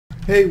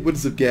Hey,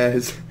 what's up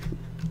guys?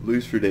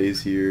 Loose for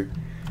Days here.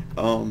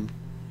 And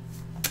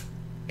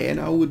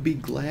I would be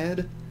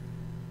glad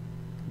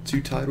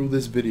to title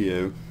this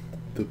video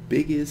the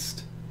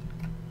biggest,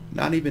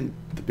 not even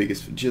the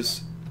biggest,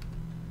 just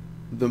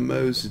the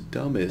most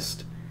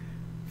dumbest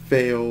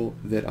fail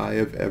that I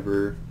have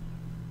ever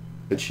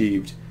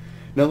achieved.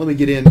 Now let me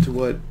get into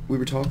what we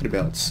were talking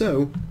about.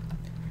 So,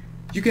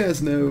 you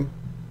guys know,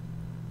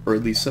 or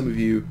at least some of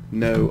you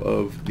know,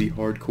 of the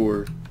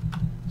hardcore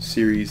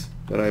series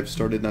that I've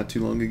started not too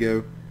long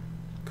ago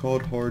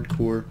called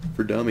Hardcore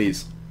for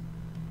Dummies.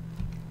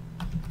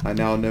 I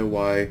now know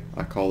why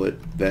I call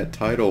it that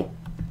title.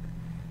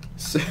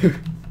 So,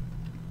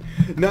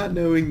 not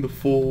knowing the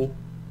full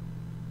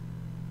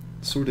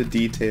sort of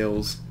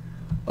details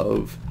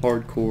of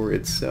hardcore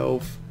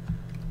itself,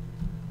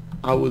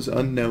 I was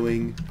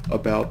unknowing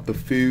about the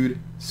food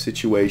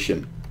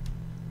situation.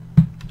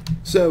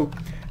 So,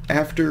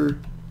 after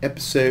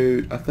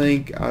episode, I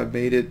think I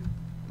made it,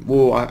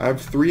 well, I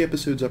have 3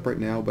 episodes up right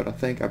now, but I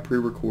think I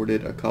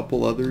pre-recorded a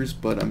couple others,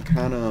 but I'm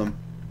kind of,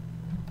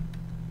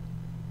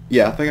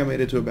 yeah, I think I made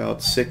it to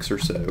about 6 or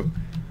so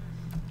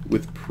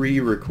with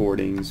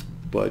pre-recordings,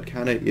 but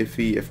kind of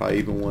iffy if I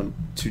even want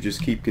to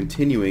just keep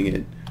continuing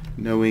it,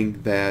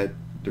 knowing that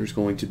there's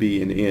going to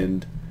be an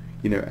end,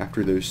 you know,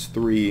 after those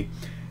 3.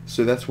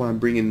 So that's why I'm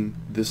bringing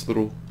this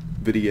little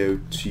video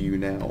to you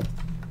now.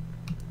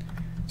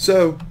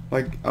 So,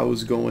 like I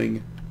was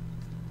going,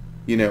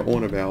 you know,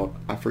 on about,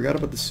 I forgot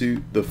about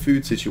the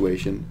food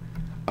situation.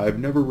 I've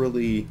never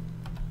really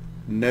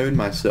known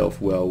myself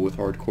well with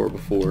hardcore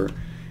before,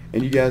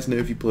 and you guys know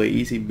if you play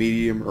easy,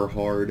 medium, or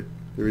hard,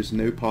 there is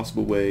no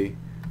possible way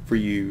for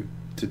you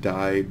to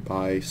die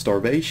by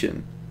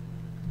starvation.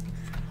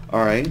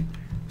 Alright,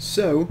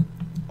 so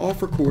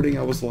off recording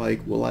I was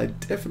like, well, I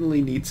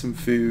definitely need some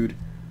food,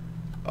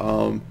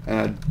 and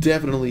I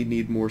definitely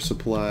need more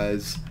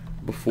supplies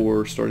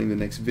before starting the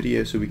next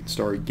video so we can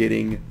start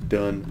getting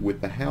done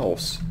with the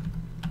house.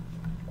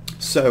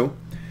 So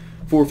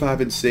 4,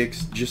 5, and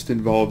 6 just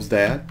involves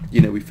that.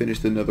 You know, we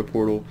finished another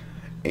portal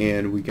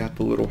and we got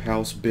the little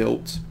house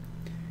built,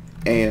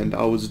 and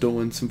I was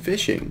doing some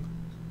fishing,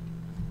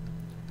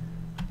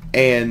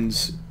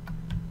 and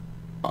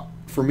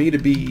for me to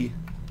be,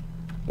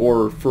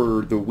 or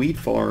for the wheat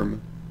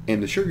farm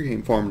and the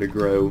sugarcane farm to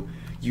grow,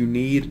 you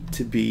need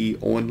to be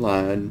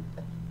online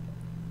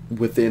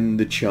within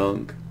the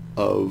chunk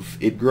of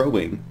it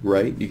growing,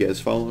 right? You guys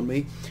following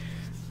me?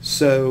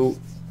 So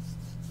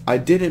I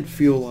didn't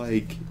feel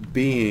like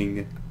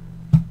being,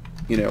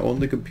 you know, on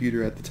the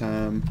computer at the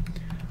time,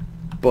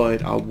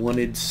 but I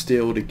wanted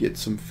still to get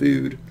some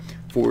food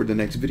for the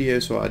next video,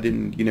 so I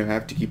didn't, you know,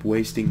 have to keep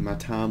wasting my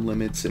time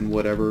limits and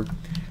whatever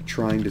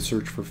trying to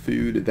search for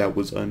food that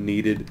was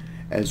unneeded,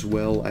 as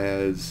well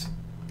as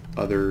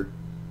other,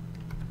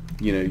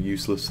 you know,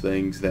 useless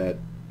things that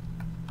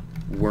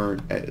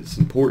weren't as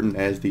important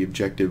as the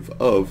objective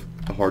of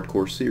the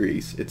hardcore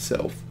series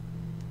itself.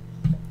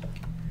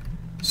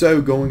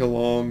 So going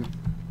along,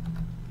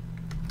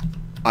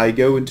 I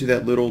go into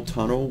that little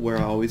tunnel where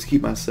I always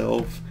keep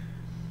myself,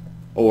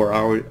 or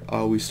I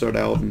always start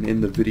out and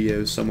end the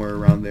video somewhere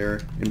around there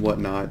and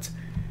whatnot,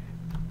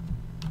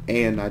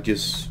 and I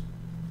just,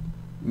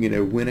 you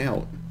know, went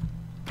out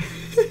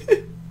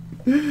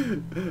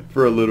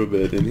for a little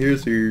bit, and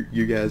here's where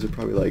you guys are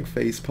probably like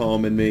face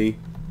palming me,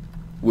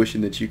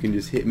 wishing that you can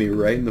just hit me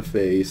right in the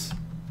face.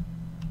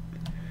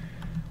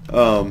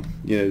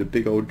 You know, the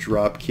big old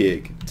drop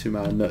kick to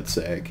my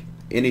nutsack.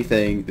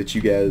 Anything that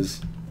you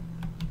guys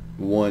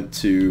want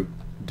to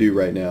do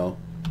right now,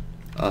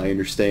 I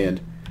understand.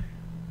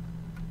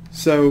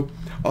 So,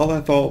 all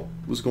I thought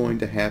was going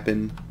to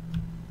happen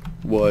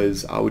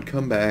was I would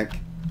come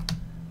back,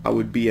 I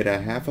would be at a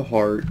half a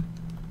heart,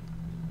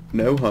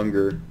 no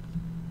hunger,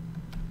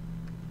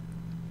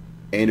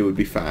 and it would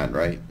be fine,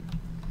 right?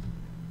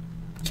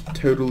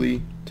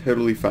 Totally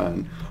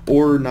fine.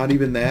 Or not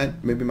even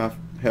that, maybe my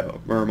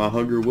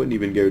hunger wouldn't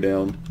even go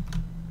down.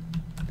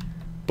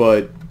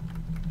 But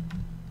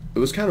it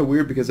was kind of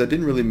weird because I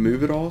didn't really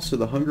move at all, so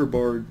the hunger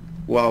bar,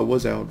 well, I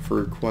was out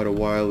for quite a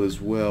while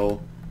as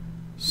well,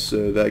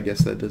 so I guess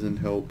that doesn't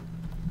help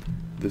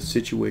the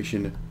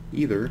situation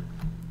either.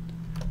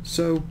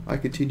 So I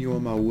continue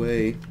on my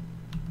way,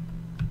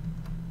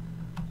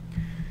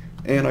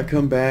 and I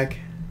come back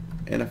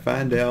and I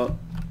find out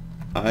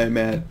I'm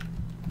at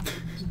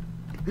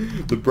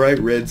the bright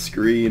red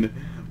screen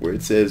where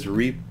it says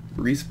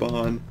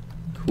respawn,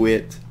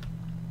 quit,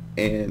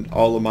 and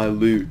all of my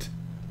loot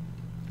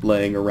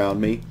laying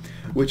around me,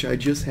 which I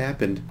just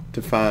happened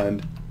to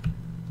find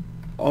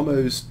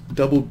almost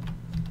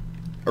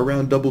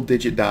around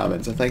double-digit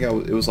diamonds. I think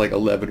it was like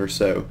 11 or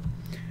so.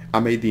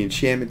 I made the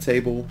enchantment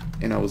table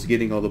and I was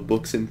getting all the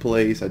books in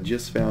place. I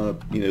just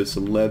found, you know,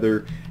 some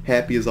leather,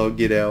 happy as I'll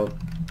get out,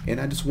 and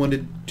I just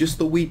wanted just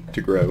the wheat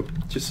to grow,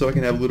 just so I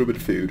can have a little bit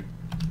of food.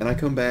 And I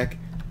come back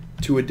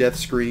to a death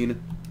screen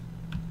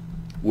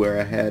where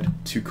I had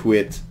to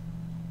quit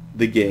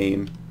the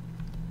game.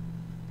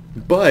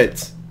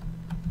 But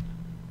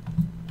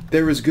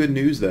there was good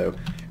news though.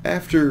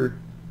 After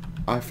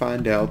I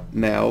find out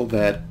now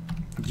that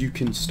you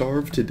can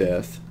starve to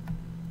death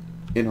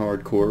in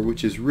hardcore,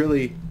 which is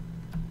really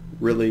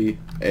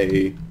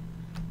a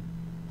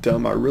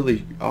dumb. I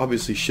really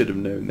obviously should have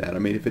known that. I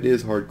mean, if it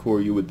is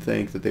hardcore, you would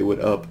think that they would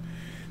up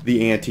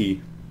the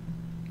ante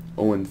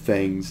on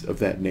things of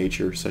that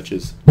nature, such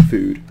as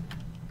food.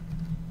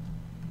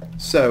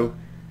 So,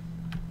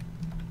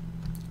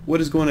 what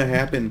is going to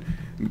happen?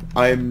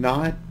 I am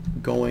not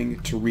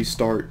going to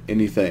restart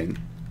anything.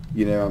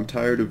 You know, I'm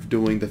tired of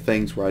doing the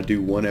things where I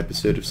do one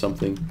episode of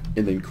something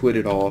and then quit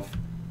it off,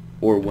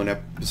 or one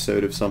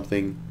episode of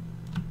something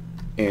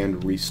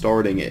and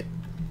restarting it.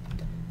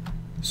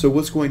 So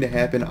what's going to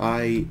happen,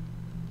 I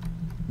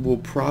will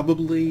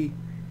probably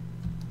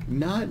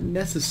not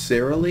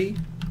necessarily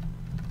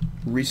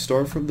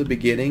restart from the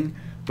beginning,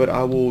 but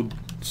I will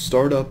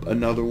start up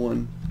another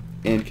one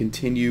and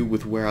continue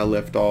with where I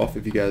left off,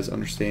 if you guys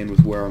understand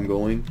with where I'm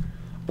going,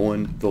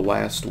 on the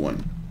last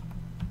one.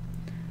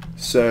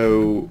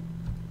 So,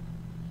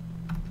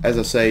 as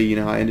I say, you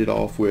know, I ended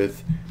off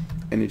with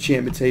an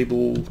enchantment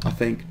table, I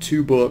think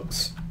 2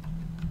 books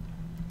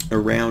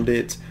around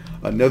it,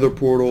 another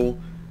portal,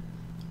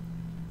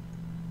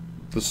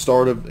 the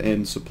start of,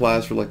 and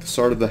supplies for like the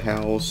start of the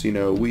house, you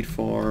know, wheat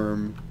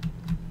farm,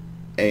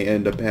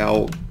 and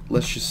about,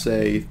 let's just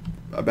say,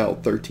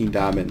 about 13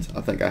 diamonds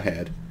I think I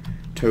had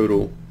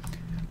total.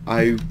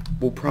 I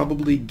will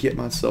probably get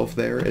myself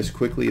there as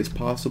quickly as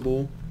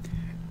possible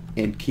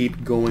and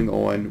keep going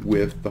on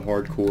with the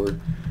hardcore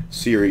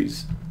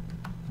series,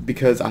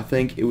 because I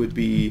think it would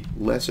be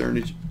less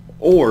earned,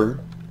 or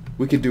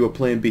we could do a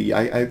plan B.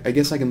 I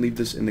guess I can leave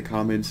this in the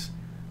comments,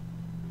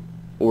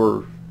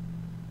 or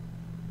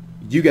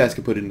you guys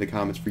can put it in the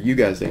comments for you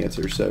guys to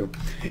answer. So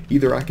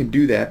either I can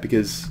do that,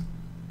 because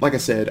like I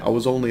said, I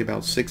was only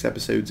about 6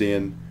 episodes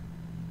in,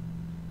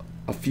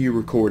 a few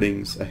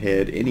recordings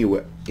ahead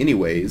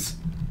anyways,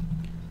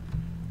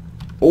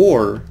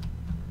 or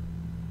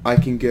I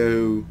can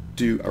go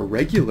do a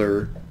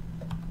regular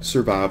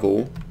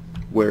survival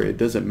where it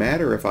doesn't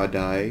matter if I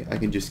die, I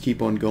can just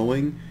keep on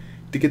going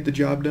to get the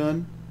job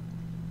done,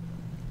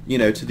 you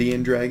know, to the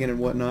end dragon and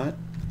whatnot.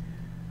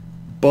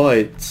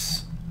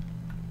 But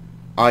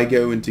I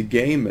go into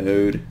game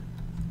mode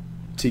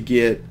to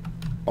get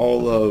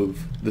all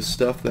of the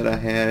stuff that I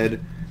had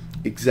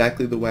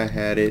exactly the way I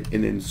had it,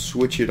 and then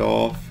switch it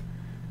off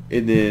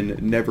and then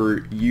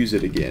never use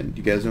it again.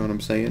 You guys know what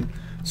I'm saying?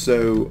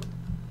 So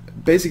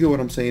basically what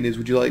I'm saying is,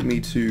 would you like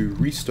me to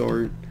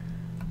restart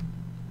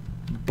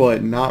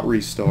but not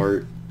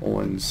restart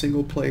on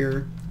single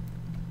player,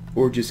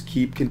 or just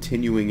keep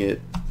continuing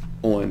it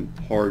on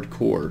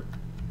hardcore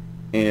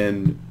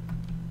and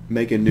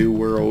make a new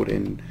world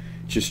and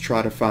just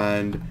try to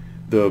find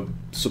the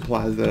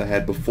supplies that I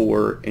had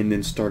before and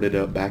then start it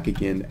up back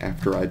again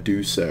after I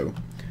do so?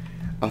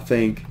 I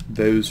think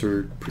those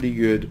are pretty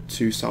good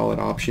 2 solid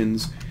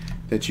options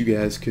that you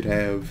guys could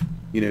have,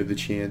 you know, the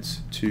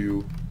chance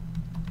to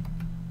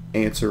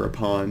answer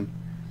upon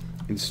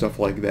and stuff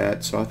like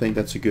that. So I think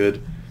that's a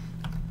good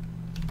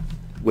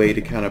way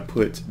to kind of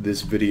put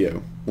this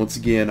video. Once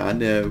again, I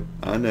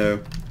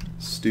know,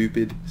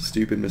 stupid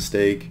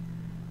mistake.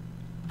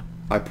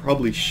 I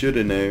probably should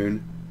have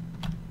known,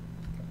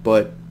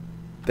 but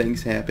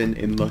things happen,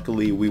 and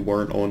luckily we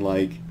weren't on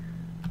like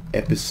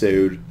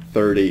episode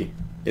 30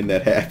 and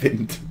that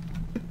happened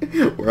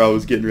where I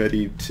was getting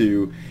ready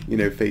to, you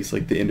know, face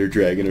like the Ender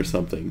Dragon or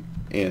something,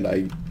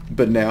 and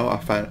but now I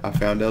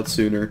found out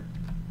sooner,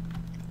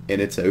 and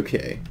it's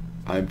okay.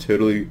 I'm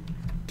totally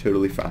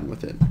fine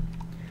with it.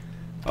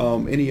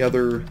 Any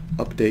other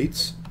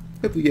updates?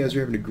 Hopefully you guys are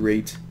having a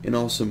great and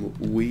awesome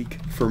week.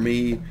 For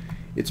me,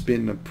 it's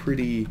been a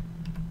pretty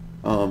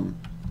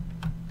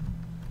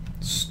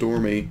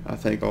stormy, I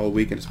think, all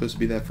week, and it's supposed to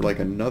be that for like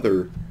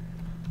another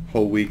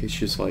whole week. It's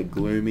just like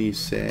gloomy,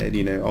 sad,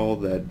 you know, all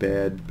that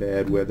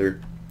bad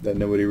weather that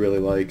nobody really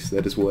likes.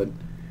 That is what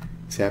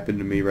has happened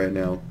to me right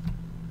now.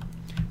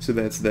 So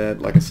that's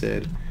that. Like I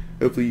said,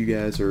 hopefully you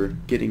guys are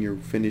getting your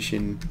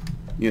finishing,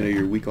 you know,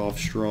 your week off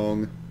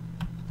strong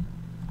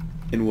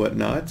and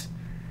whatnot.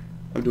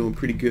 I'm doing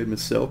pretty good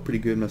myself.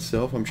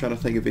 I'm trying to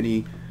think of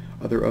any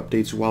other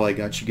updates while I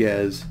got you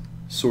guys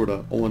sort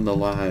of on the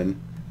line,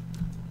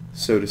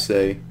 so to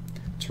say,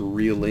 to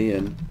reel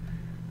in.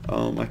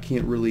 I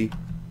can't really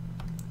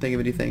think of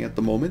anything at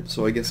the moment,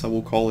 so I guess I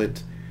will call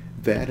it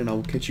that, and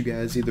I'll catch you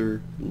guys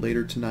either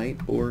later tonight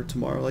or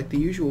tomorrow like the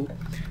usual.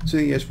 So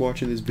thank you guys for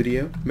watching this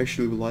video. Make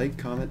sure to like,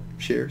 comment,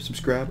 share,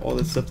 subscribe, all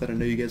that stuff that I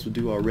know you guys will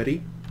do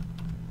already.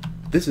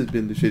 This has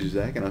been the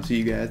Zach, and I'll see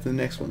you guys in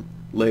the next one.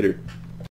 Later.